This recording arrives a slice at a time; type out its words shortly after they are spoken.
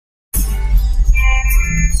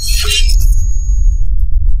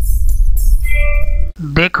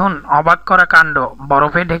দেখুন অবাক করা কাণ্ড,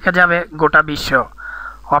 বরফে ঢেকে যাবে গোটা বিশ্ব।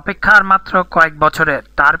 অপেক্ষা আর মাত্র কয়েক বছরের,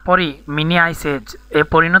 তারপরই মিনি আইস এজ এ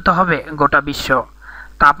পরিণত হবে গোটা বিশ্ব।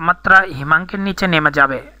 তাপমাত্রা হিমাঙ্কের নিচে নেমে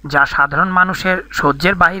যাবে, যা সাধারণ মানুষের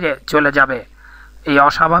সহ্যের বাইরে চলে যাবে। এই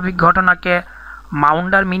অস্বাভাবিক ঘটনাকে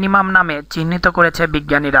মাউন্ডার মিনিমাম নামে চিহ্নিত করেছে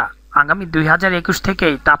বিজ্ঞানীরা। আগামী 2021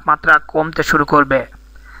 থেকেই তাপমাত্রা কমতে শুরু করবে।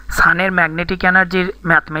 সানের ম্যাগনেটিক এনার্জির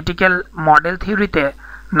ম্যাথমেটিক্যাল মডেল থিওরিতে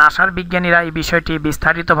নাসার বিজ্ঞানীরা এই বিষয়টি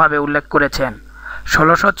বিস্তারিতভাবে উল্লেখ করেছেন।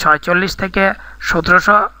 1646 থেকে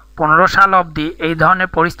 1715 সাল অবধি এই ধরনের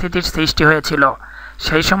পরিস্থিতির সৃষ্টি হয়েছিল।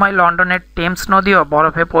 সেই সময় লন্ডনের টেমস নদীও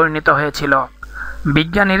বরফে পরিণত হয়েছিল।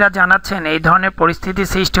 বিজ্ঞানীরা জানাচ্ছেন এই ধরনের পরিস্থিতি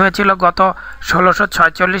সৃষ্টি হয়েছিল গত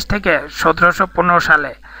 1646 থেকে 1715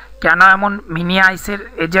 সালে। কেন এমন মিনি আইসের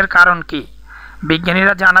এজের কারণ কি?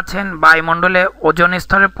 বিজ্ঞানীরা জানাচ্ছেন বায়ুমণ্ডলে ওজোন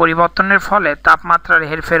স্তরের পরিবর্তনের ফলে তাপমাত্রার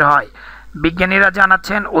হেরফের হয়। বিজ্ঞানীরা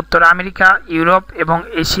জানাচ্ছেন উত্তর আমেরিকা, ইউরোপ এবং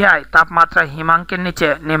এশিয়ায় তাপমাত্রা হিমাঙ্কের নিচে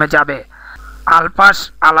নেমে যাবে। আলপাস,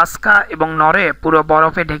 আলাস্কা এবং নরওয়ে পুরো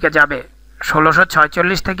বরফে ঢেকে যাবে।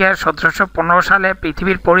 1646 থেকে 1715 সালে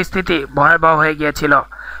পৃথিবীর পরিস্থিতি ভয়াবহ হয়ে গিয়েছিল।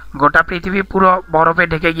 গোটা পৃথিবী পুরো বরফে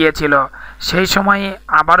ঢেকে গিয়েছিল। সেই সময়ে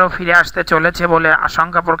আবারও ফিরে আসতে চলেছে বলে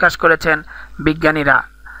আশঙ্কা প্রকাশ করেছেন বিজ্ঞানীরা।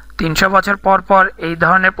 300 বছর পর পর এই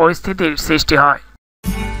ধরনের পরিস্থিতির সৃষ্টি হয়।